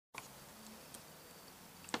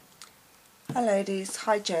Hi ladies,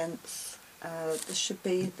 hi gents. This should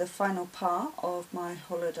be the final part of my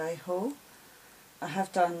holiday haul. I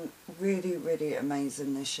have done really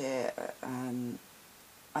amazing this year.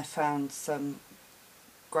 I found some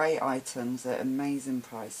great items at amazing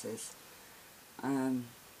prices. I'm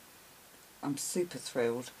super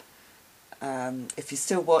thrilled. If you're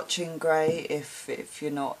still watching, great. If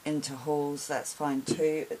you're not into hauls, that's fine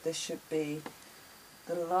too. This should be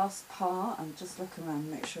the last part. I'm just looking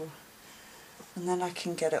around, make sure. And then I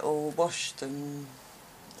can get it all washed and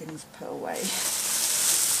things put away.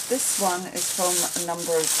 This one is from a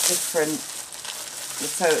number of different,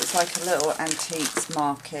 so it's like a little antiques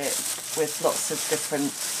market with lots of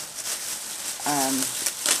different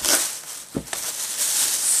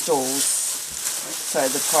stalls. So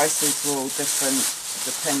the prices were all different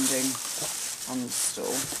depending on the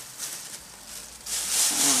stall.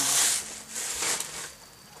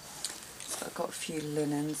 I've got a few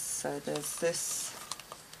linens, so there's this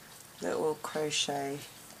little crochet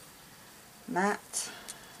mat,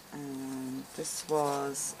 and this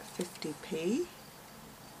was 50p.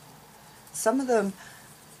 Some of them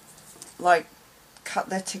like cut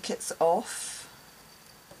their tickets off.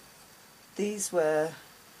 These were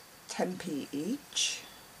 10p each.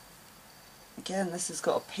 Again, this has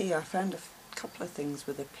got a P. I found a couple of things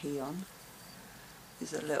with a P on.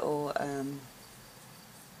 These are little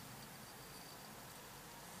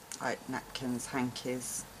like napkins,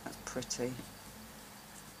 hankies. That's pretty.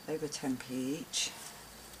 They were 10p each.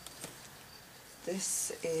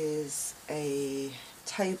 This is a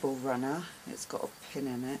table runner. It's got a pin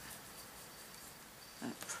in it.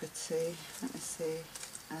 That's pretty. Let me see.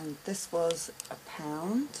 And this was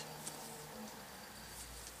 £1.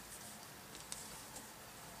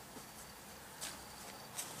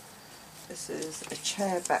 This is a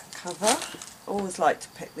chair back cover. Always like to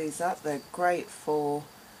pick these up. They're great for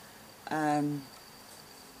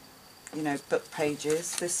you know, book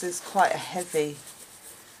pages. This is quite a heavy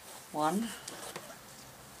one,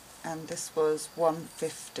 and this was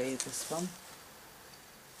 £1.50, this one.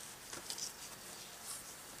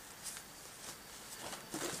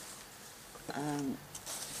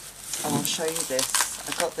 I'll show you this.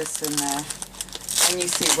 I got this in there. When you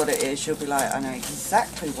see what it is, you'll be like, I know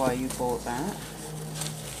exactly why you bought that.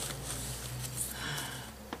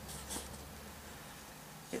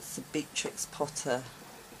 It's the Beatrix Potter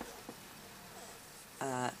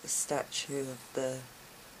statue of the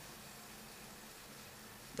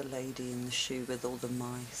lady in the shoe with all the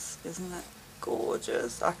mice. Isn't that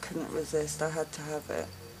gorgeous? I couldn't resist. I had to have it,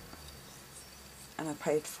 and I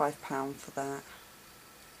paid £5 for that.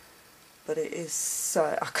 But it is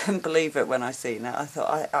so, I couldn't believe it when I seen it. I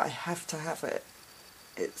thought I have to have it.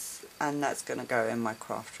 And that's going to go in my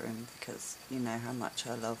craft room, because you know how much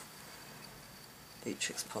I love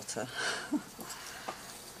Beatrix Potter.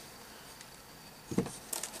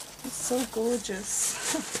 It's so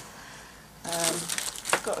gorgeous.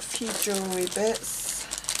 I've got a few jewellery bits.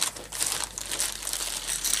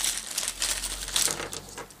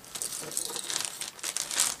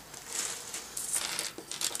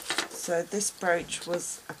 So this brooch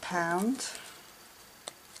was £1,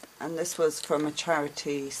 and this was from a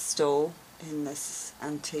charity stall in this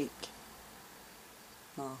antique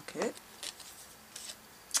market.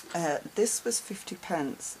 This was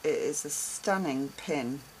 50p. It is a stunning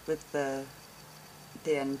pin with the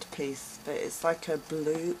end piece, but it's like a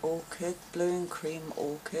blue orchid, blue and cream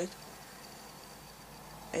orchid.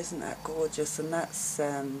 Isn't that gorgeous? And that's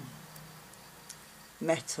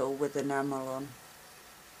metal with enamel on.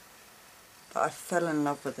 But I fell in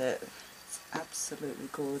love with it. It's absolutely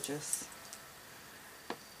gorgeous.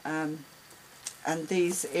 And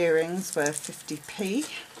these earrings were 50p.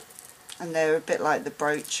 And they're a bit like the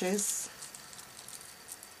brooches,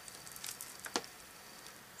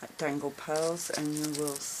 like dangle pearls, and you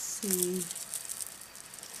will see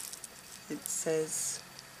it says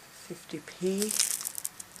 50p,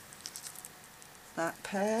 that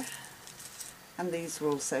pair, and these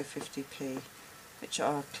were also 50p, which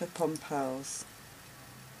are clip-on pearls.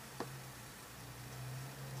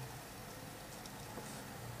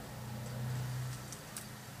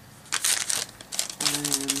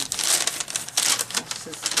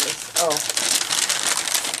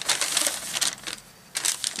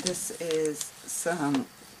 This is some,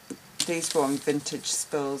 these were on Vintage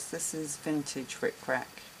Spills. This is vintage rickrack,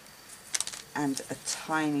 and a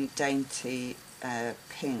tiny dainty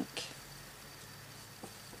pink,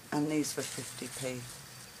 and these were 50p.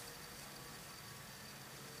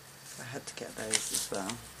 So I had to get those as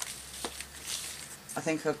well. I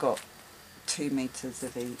think I got 2 meters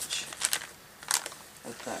of each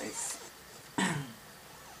of those.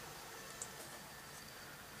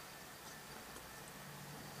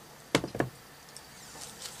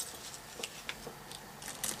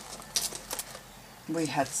 we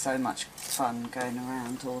had so much fun going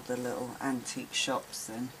around all the little antique shops,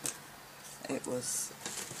 and it was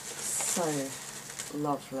so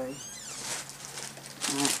lovely.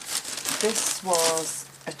 This was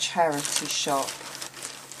a charity shop,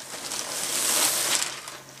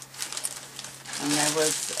 and there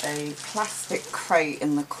was a plastic crate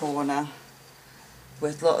in the corner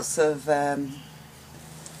with lots of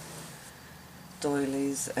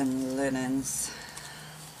doilies and linens.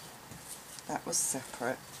 That was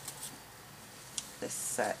separate, this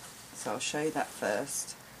set, so I'll show you that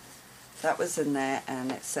first. That was in there,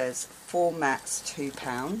 and it says 4 mats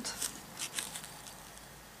 £2.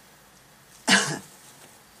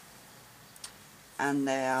 And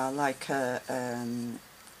they are like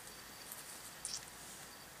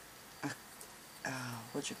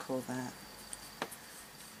what do you call that?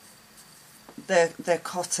 They're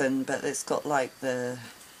cotton, but it's got like the,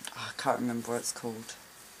 I can't remember what it's called,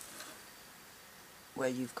 where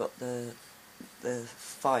you've got the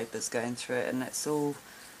fibres going through it, and it's all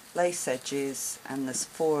lace edges, and there's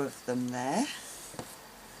 4 of them there.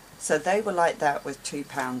 So they were like that with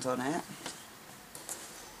 £2 on it.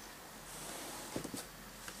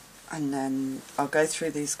 And then I'll go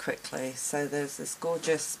through these quickly. So there's this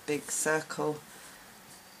gorgeous big circle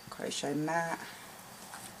crochet mat.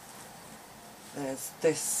 There's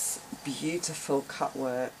this beautiful cut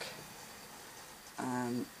work,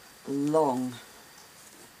 long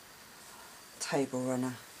table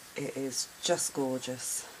runner. It is just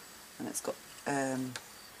gorgeous, and it's got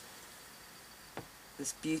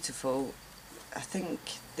this beautiful, I think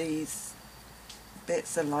these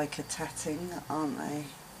bits are like a tatting, aren't they?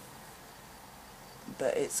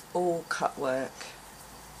 But it's all cut work.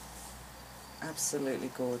 Absolutely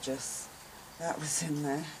gorgeous. That was in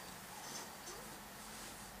there.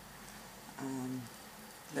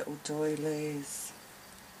 Little doilies,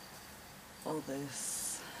 all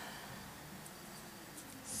this,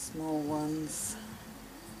 small ones,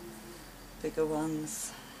 bigger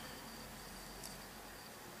ones,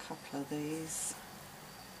 a couple of these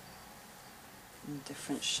in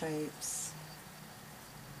different shapes.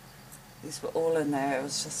 These were all in there. It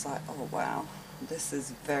was just like, oh wow, this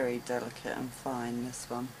is very delicate and fine, this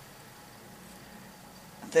one.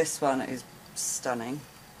 This one is stunning.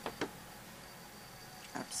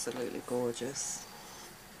 Absolutely gorgeous.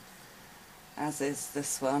 As is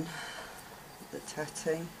this one, the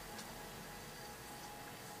tatting.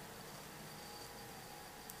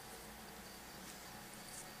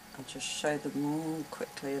 I'll just show them all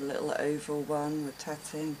quickly. A little oval one with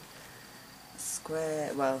tatting. A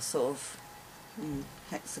square, well, sort of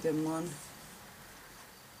hexagon one.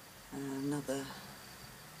 Another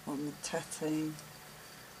one with tatting.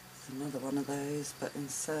 There's another one of those, but in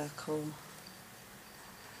circle.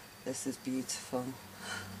 This is beautiful.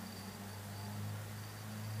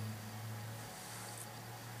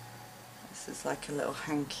 This is like a little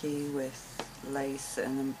hanky with lace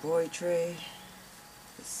and embroidery.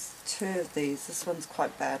 There's 2 of these. This one's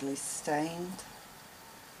quite badly stained.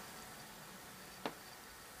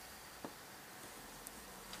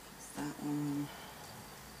 There's that one.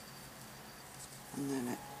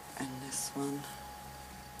 And this one.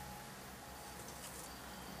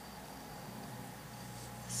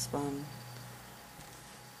 One,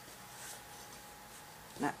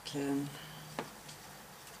 napkin,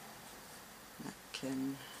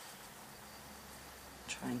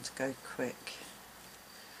 trying to go quick,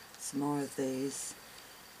 some more of these,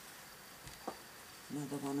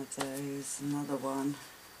 another one of those, another one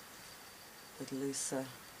with looser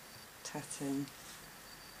tatting,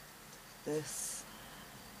 this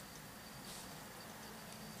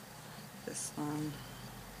one.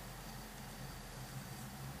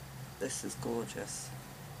 This is gorgeous,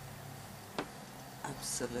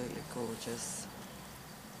 absolutely gorgeous.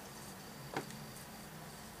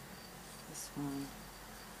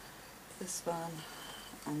 This one,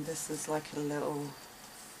 and this is like a little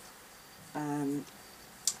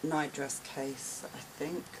nightdress case, I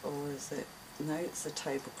think, or is it? No, it's a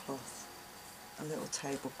tablecloth, a little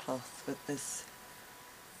tablecloth with this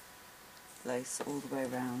lace all the way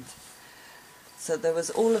around. So there was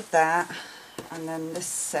all of that, and then this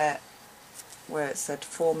set where it said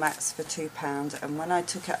 4 mats for £2, and when I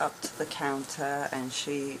took it up to the counter and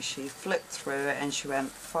she flipped through it and she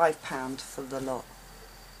went £5 for the lot.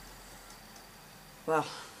 Well,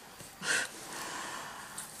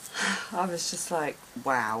 I was just like,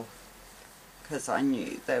 wow, because I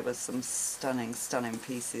knew there was some stunning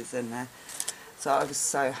pieces in there. So I was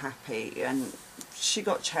so happy, and she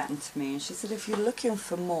got chatting to me and she said, if you're looking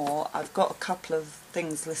for more, I've got a couple of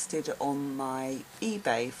things listed on my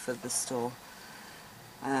eBay for the store.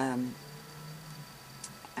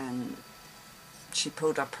 and she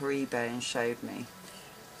pulled up her eBay and showed me,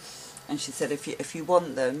 and she said if you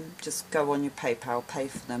want them, just go on your PayPal, pay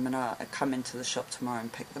for them, and I'll come into the shop tomorrow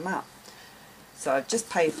and pick them up. So I've just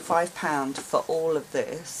paid £5 for all of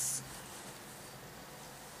this,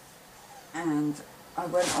 and I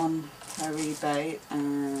went on her eBay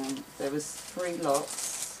and there was 3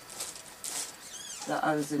 lots that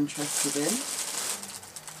I was interested in.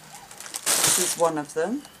 This is one of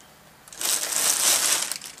them.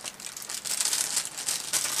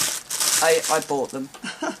 I bought them.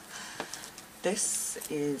 This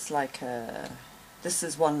is like this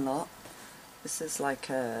is one lot. This is like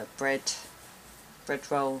a bread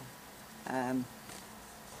roll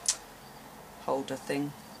holder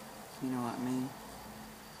thing, you know what I mean.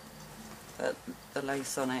 But the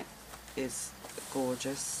lace on it is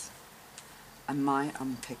gorgeous. I might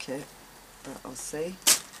unpick it, but I'll see.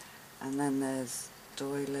 And then there's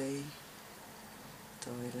Doily.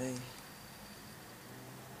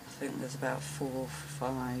 I think there's about 4,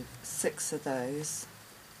 5, 6 of those.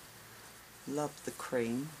 Love the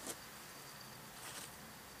cream.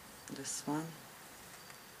 This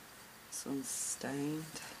one's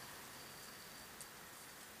stained.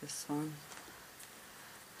 This one.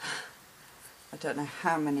 I don't know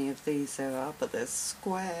how many of these there are, but there's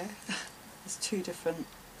square. There's 2 different.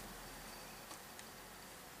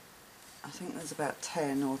 I think there's about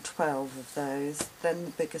 10 or 12 of those. Then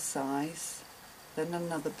the bigger size. Then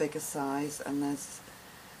another bigger size, and there's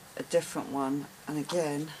a different one, and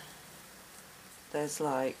again there's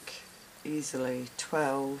like easily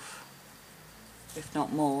 12, if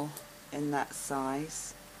not more, in that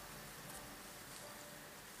size.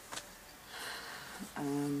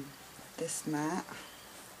 This mat,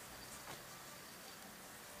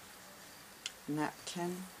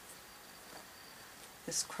 napkin,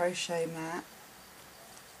 this crochet mat.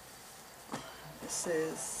 This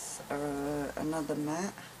is another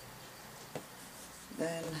mat.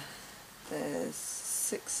 Then there's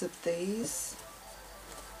 6 of these.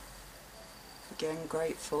 Again,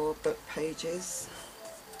 great for book pages.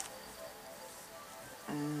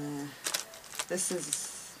 This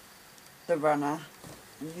is the runner.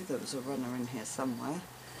 I knew there was a runner in here somewhere.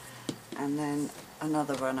 And then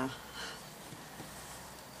another runner.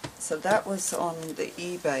 So that was on the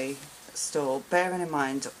eBay store, bearing in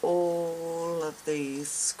mind all of these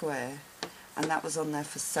square, and that was on there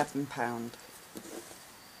for £7,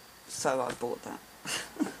 so I bought that.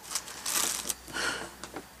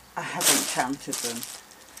 I haven't counted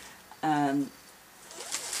them.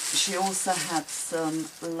 She also had some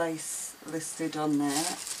lace listed on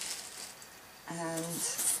there, and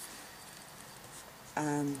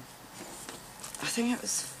I think it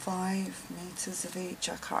was 5 metres of each,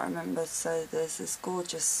 I can't remember. So there's this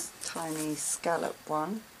gorgeous tiny scallop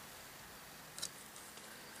one,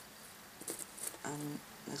 and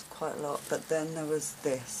there's quite a lot. But then there was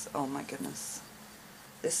this, oh my goodness,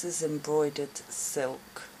 this is embroidered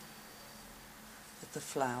silk with the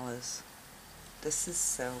flowers. This is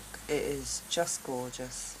silk, it is just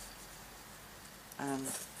gorgeous, and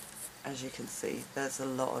as you can see there's a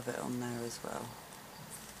lot of it on there as well.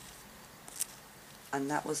 And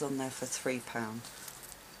that was on there for £3.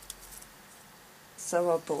 So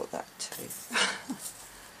I bought that too.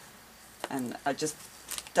 And I just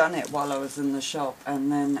done it while I was in the shop, and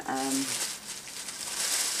then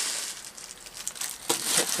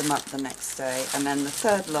picked them up the next day. And then the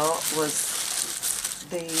 3rd lot was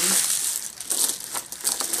these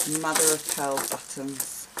mother of pearl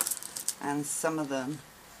buttons, and some of them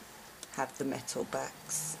have the metal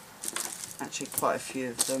backs. Actually quite a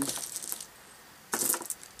few of them.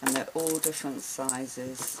 And they're all different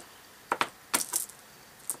sizes,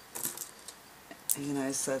 you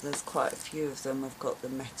know, so there's quite a few of them have got the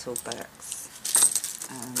metal backs,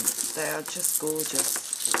 and they are just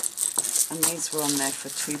gorgeous. And these were on there for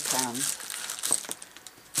 £2,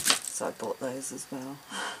 so I bought those as well.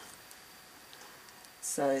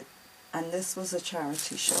 So, and this was a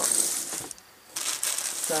charity shop,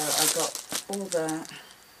 so I got all that,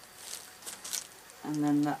 and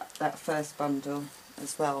then that first bundle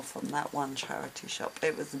as well from that one charity shop.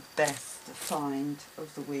 It was the best find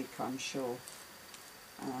of the week, I'm sure.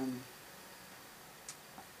 And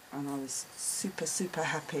I was super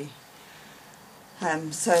happy.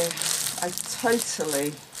 So I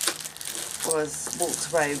totally walked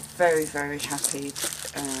away very happy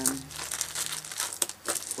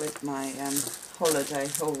with my holiday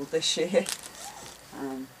haul this year.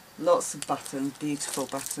 Lots of buttons, beautiful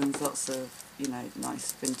buttons, lots of, you know,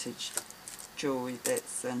 nice vintage jewellery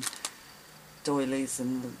bits and doilies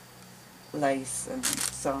and lace, and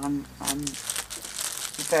so I'm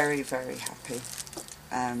very happy.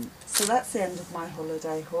 So that's the end of my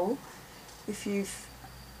holiday haul. If you've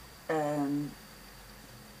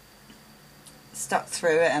stuck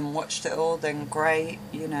through it and watched it all, then great.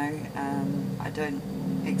 You know, I don't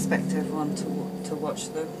expect everyone to watch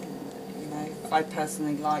them. You know, I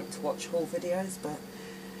personally like to watch haul videos, but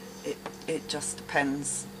it just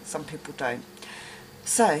depends. Some people don't.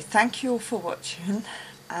 So thank you all for watching,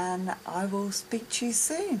 and I will speak to you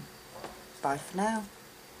soon. Bye for now.